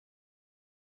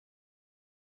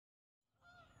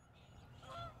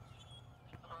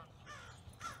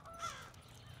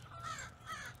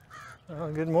Well,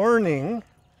 good morning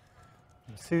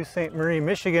in Sault Ste. Marie,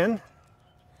 Michigan.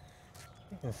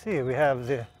 You can see we have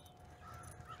the,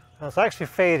 well, it's actually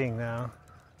fading now.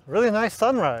 Really nice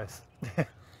sunrise.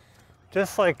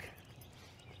 Just like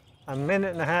a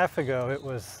minute and a half ago, it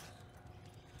was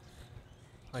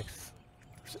like,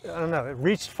 I don't know, it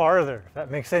reached farther, if that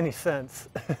makes any sense.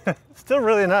 Still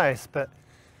really nice, but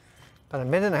about a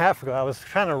minute and a half ago, I was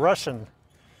kind of rushing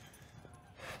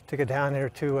to get down here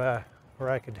to where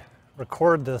I could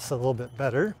record this a little bit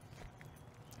better.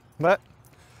 But,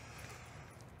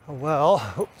 oh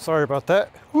well, oh, sorry about that.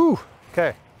 Whew,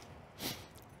 okay.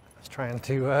 I was trying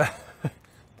to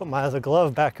put my other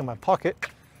glove back in my pocket.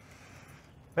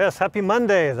 Yes, happy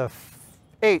Monday, the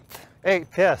 8th,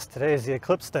 yes, today is the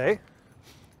eclipse day.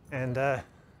 And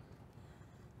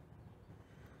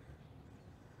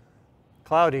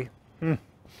cloudy.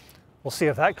 We'll see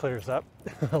if that clears up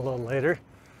a little later.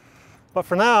 But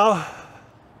for now,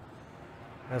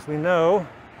 as we know,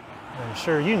 I'm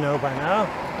sure you know by now,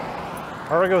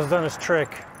 Argo's done his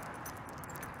trick.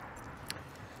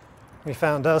 We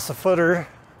found us a footer,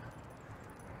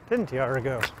 didn't he,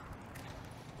 Argo?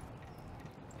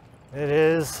 It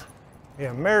is the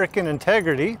American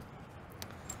Integrity.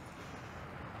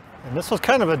 And this was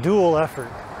kind of a dual effort.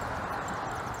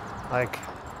 Like,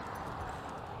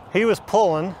 he was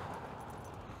pulling,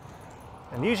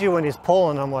 and usually when he's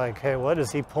pulling, I'm like, hey, what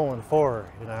is he pulling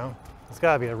for, you know? There's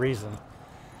gotta be a reason.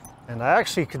 And I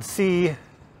actually could see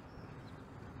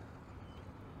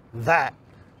that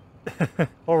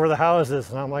over the houses,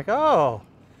 and I'm like, oh,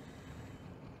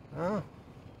 well,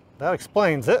 that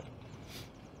explains it.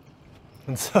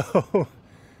 And so,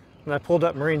 when I pulled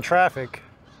up marine traffic,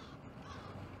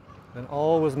 and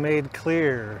all was made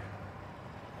clear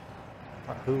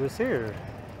who was here.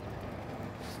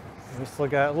 We still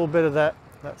got a little bit of that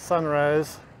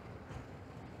sunrise.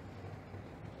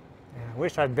 Yeah, I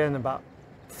wish I'd been about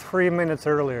 3 minutes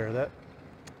earlier. That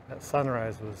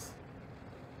sunrise was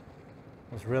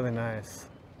really nice.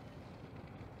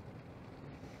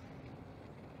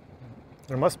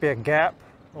 There must be a gap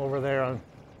over there on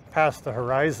past the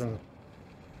horizon,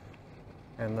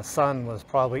 and the sun was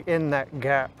probably in that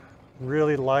gap,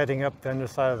 really lighting up the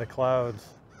underside of the clouds.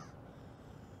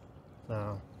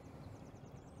 So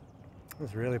it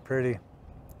was really pretty.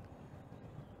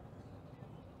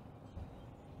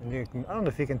 And you can, I don't know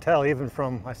if you can tell, even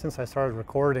from since I started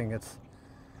recording, it's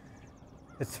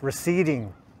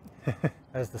receding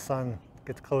as the sun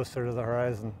gets closer to the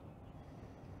horizon.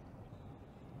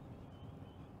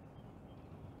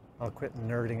 I'll quit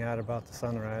nerding out about the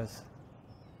sunrise.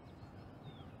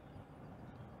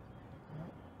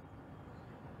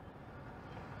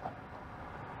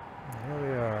 Here we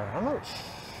are. I'm not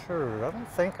sure. I don't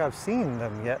think I've seen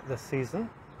them yet this season.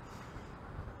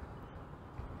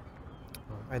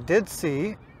 I did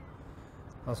see,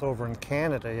 I was over in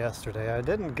Canada yesterday. I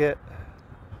didn't get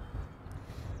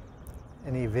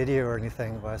any video or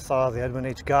anything, but I saw the Edwin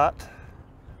H. Gott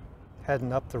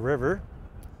heading up the river.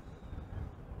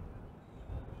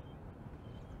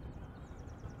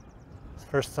 It's the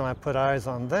first time I put eyes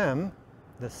on them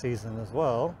this season as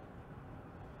well.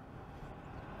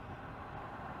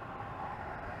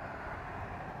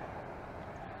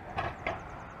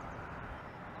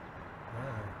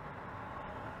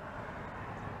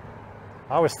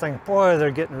 I always think, boy, they're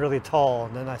getting really tall,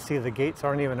 and then I see the gates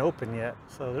aren't even open yet,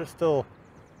 so they're still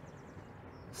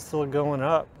going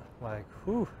up. Like,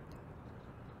 whew.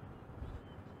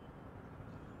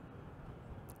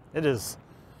 It is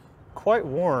quite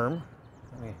warm.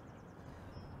 Let me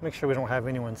make sure we don't have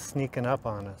anyone sneaking up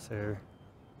on us here.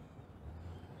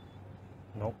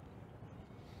 Nope.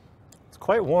 It's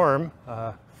quite warm.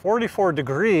 44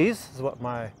 degrees is what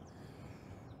my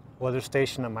weather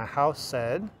station at my house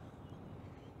said.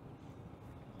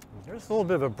 There's a little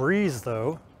bit of a breeze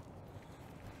though,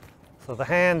 so the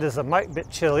hand is a mite bit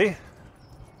chilly,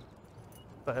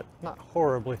 but not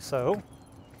horribly so.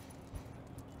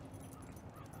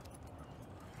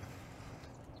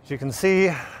 As you can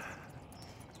see,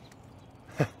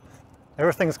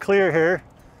 everything's clear here.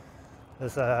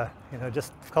 As you know,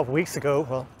 just a couple weeks ago,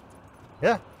 well,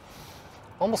 yeah,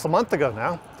 almost a month ago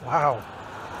now. Wow,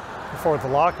 before the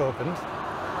lock opened,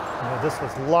 you know, this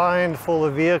was lined full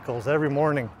of vehicles every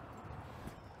morning.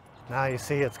 Now you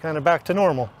see it's kind of back to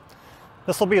normal.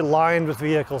 This will be lined with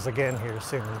vehicles again here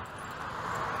soon,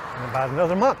 in about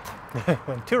another month,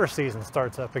 when tourist season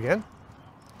starts up again.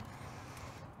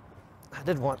 I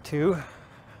did want to,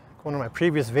 one of my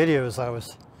previous videos, I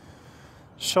was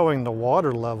showing the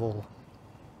water level.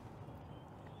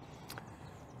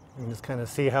 You can just kind of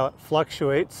see how it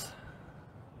fluctuates.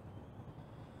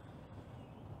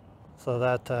 So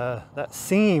that that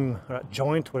seam, or that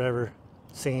joint, whatever,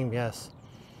 seam, yes,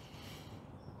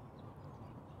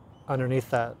 underneath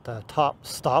that top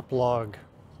stop log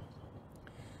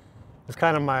is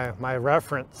kind of my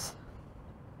reference.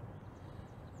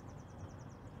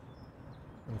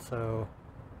 And so,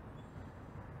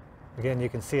 again, you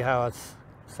can see how it's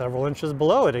several inches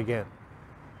below it again.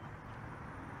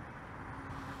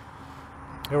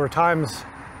 There were times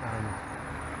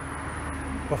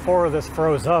before this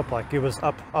froze up, like it was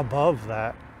up above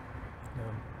that,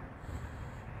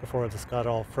 before this got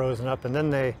all frozen up. And then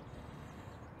they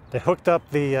hooked up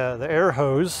the air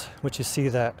hose, which you see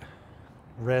that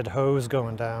red hose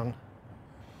going down.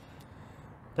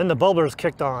 Then the bubblers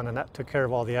kicked on, and that took care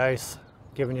of all the ice,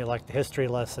 giving you like the history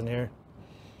lesson here.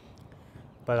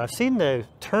 But I've seen they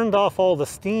turned off all the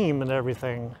steam and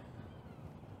everything.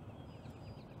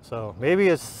 So maybe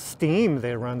it's steam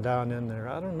they run down in there,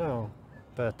 I don't know.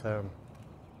 But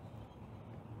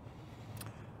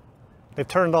they've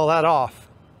turned all that off,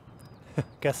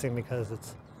 guessing because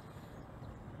it's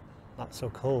not so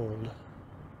cold.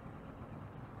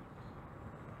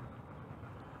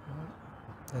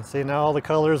 And see, now all the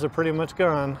colors are pretty much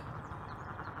gone.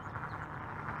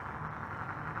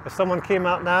 If someone came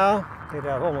out now, they'd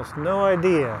have almost no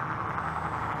idea.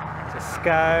 The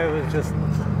sky was just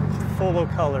full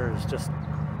of colors just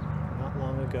not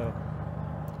long ago.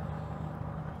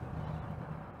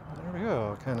 There we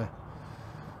go, kind of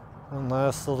one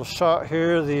last little shot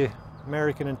here, the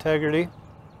American Integrity.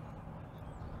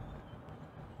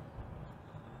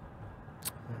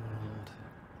 And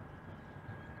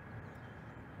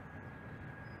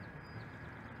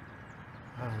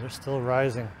wow, they're still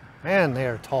rising. Man, they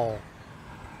are tall.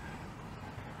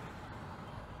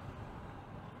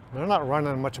 They're not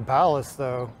running much ballast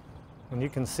though. And you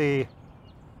can see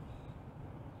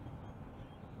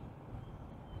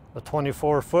the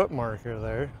 24-foot marker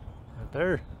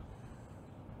there.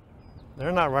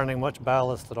 They're not running much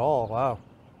ballast at all. Wow.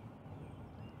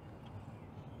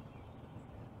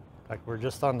 Like we're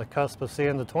just on the cusp of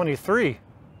seeing the 23.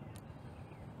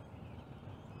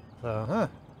 So, huh.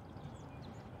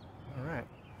 All right.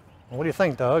 Well, what do you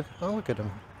think, Doug? Oh, look at him.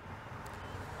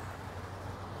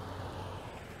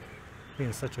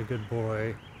 Being such a good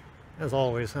boy. As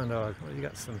always, huh, Dog? Well, you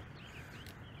got some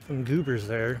goobers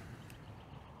there.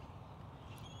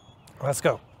 Let's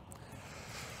go.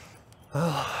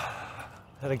 Oh,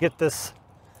 had to get this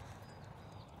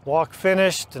walk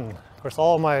finished, and of course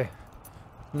all my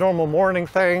normal morning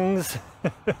things.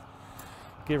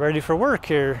 Get ready for work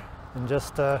here in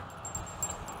just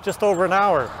over an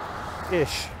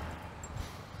hour-ish.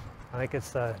 I think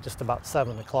it's just about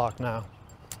 7 o'clock now.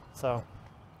 So.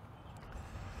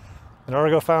 And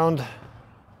Argo found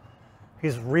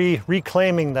he's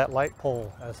reclaiming that light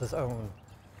pole as his own.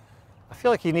 I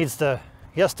feel like he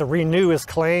has to renew his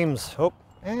claims. Oh,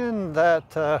 and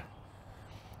that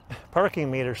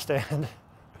parking meter stand.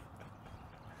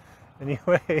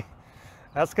 Anyway,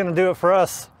 that's gonna do it for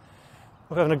us.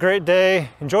 We're having a great day.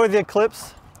 Enjoy the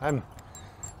eclipse. I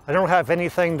don't have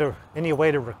any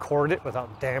way to record it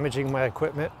without damaging my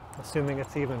equipment, assuming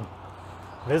it's even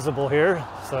visible here.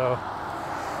 So.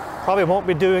 Probably won't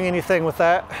be doing anything with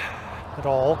that at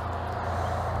all.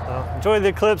 Enjoy the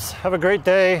eclipse, have a great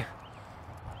day,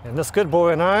 and this good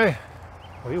boy and I,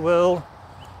 we will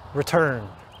return.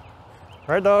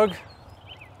 Right, Dog?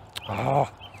 Oh,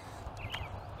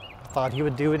 I thought he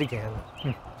would do it again.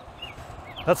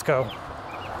 Let's go.